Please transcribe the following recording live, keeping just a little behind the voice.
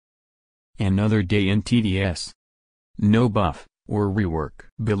Another day in TDS. No buff, or rework.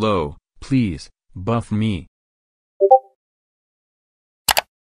 Below, please, buff me.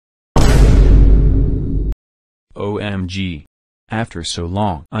 OMG. After so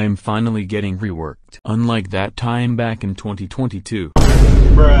long, I'm finally getting reworked. Unlike that time back in 2022.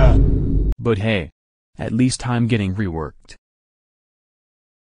 Bruh. But hey, at least I'm getting reworked.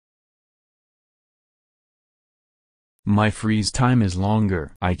 My freeze time is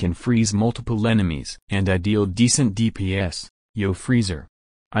longer. I can freeze multiple enemies, and I deal decent DPS. Yo freezer.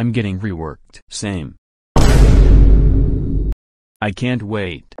 I'm getting reworked. Same. I can't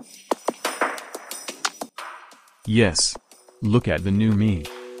wait. Yes. Look at the new me.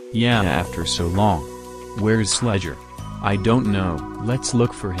 Yeah, after so long. Where's Sledger? I don't know. Let's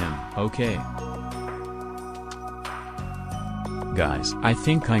look for him. Okay. Guys, I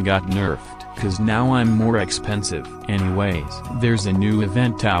think I got nerfed. Cause now I'm more expensive. Anyways, there's a new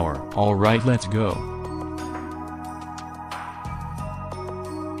event tower. Alright, let's go.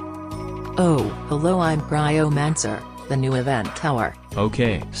 Oh, hello, I'm Cryomancer, the new event tower.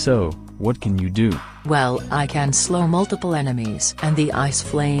 Okay, so, what can you do? Well, I can slow multiple enemies and the ice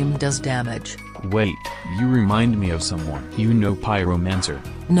flame does damage. Wait, you remind me of someone. You know Pyromancer?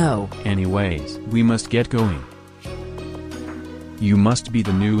 No. Anyways, we must get going. You must be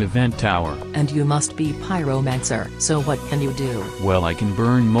the new event tower. And you must be Pyromancer, so what can you do? Well, I can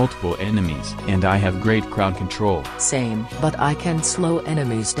burn multiple enemies, and I have great crowd control. Same, but I can slow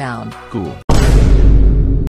enemies down. Cool.